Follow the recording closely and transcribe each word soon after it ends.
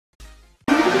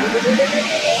Universal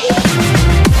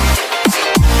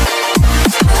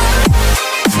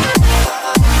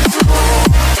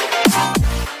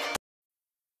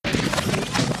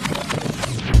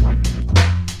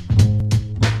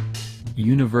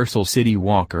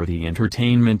CityWalk are the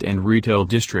entertainment and retail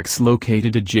districts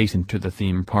located adjacent to the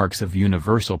theme parks of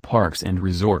Universal Parks and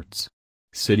Resorts.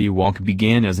 CityWalk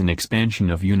began as an expansion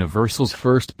of Universal's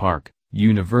first park,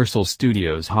 Universal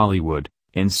Studios Hollywood,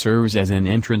 and serves as an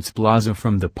entrance plaza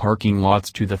from the parking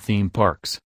lots to the theme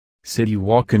parks.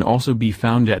 CityWalk can also be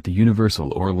found at the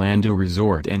Universal Orlando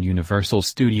Resort and Universal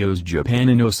Studios Japan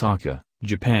in Osaka,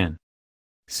 Japan.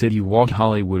 CityWalk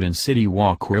Hollywood and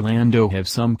CityWalk Orlando have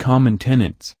some common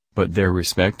tenants, but their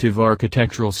respective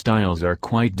architectural styles are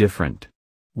quite different.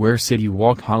 Where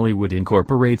CityWalk Hollywood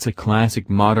incorporates a classic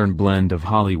modern blend of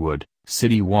Hollywood,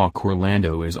 CityWalk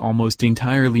Orlando is almost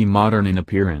entirely modern in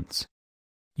appearance.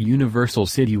 Universal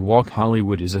CityWalk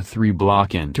Hollywood is a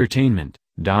 3-block entertainment,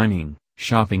 dining,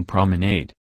 shopping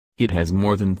promenade. It has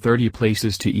more than 30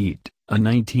 places to eat, a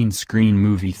 19-screen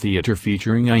movie theater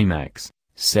featuring Imax,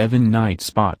 7 night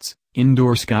spots,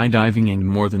 indoor skydiving and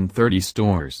more than 30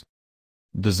 stores.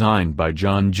 Designed by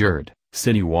John Jerd,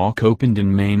 CityWalk opened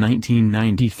in May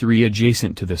 1993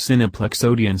 adjacent to the Cineplex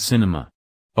Odeon Cinema.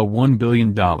 A $1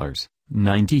 billion,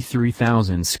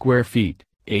 93,000 square feet,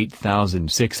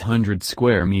 8,600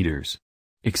 square meters.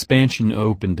 Expansion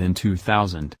opened in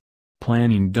 2000.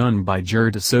 Planning done by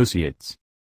Jerd Associates.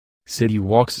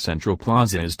 CityWalk's Central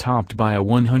Plaza is topped by a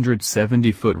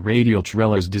 170-foot radial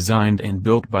trellis designed and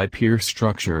built by Pierce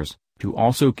Structures, who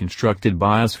also constructed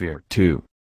Biosphere 2.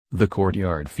 The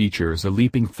courtyard features a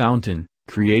leaping fountain,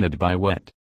 created by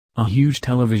WET. A huge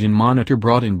television monitor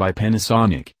brought in by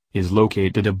Panasonic, is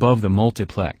located above the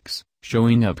multiplex,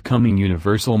 showing upcoming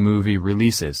Universal movie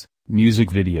releases, music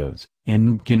videos,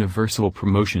 and Universal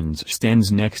promotions.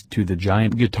 Stands next to the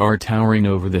giant guitar towering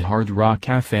over the Hard Rock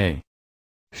Cafe.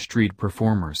 Street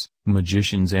performers,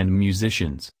 magicians and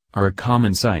musicians, are a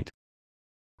common sight.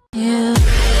 Yeah.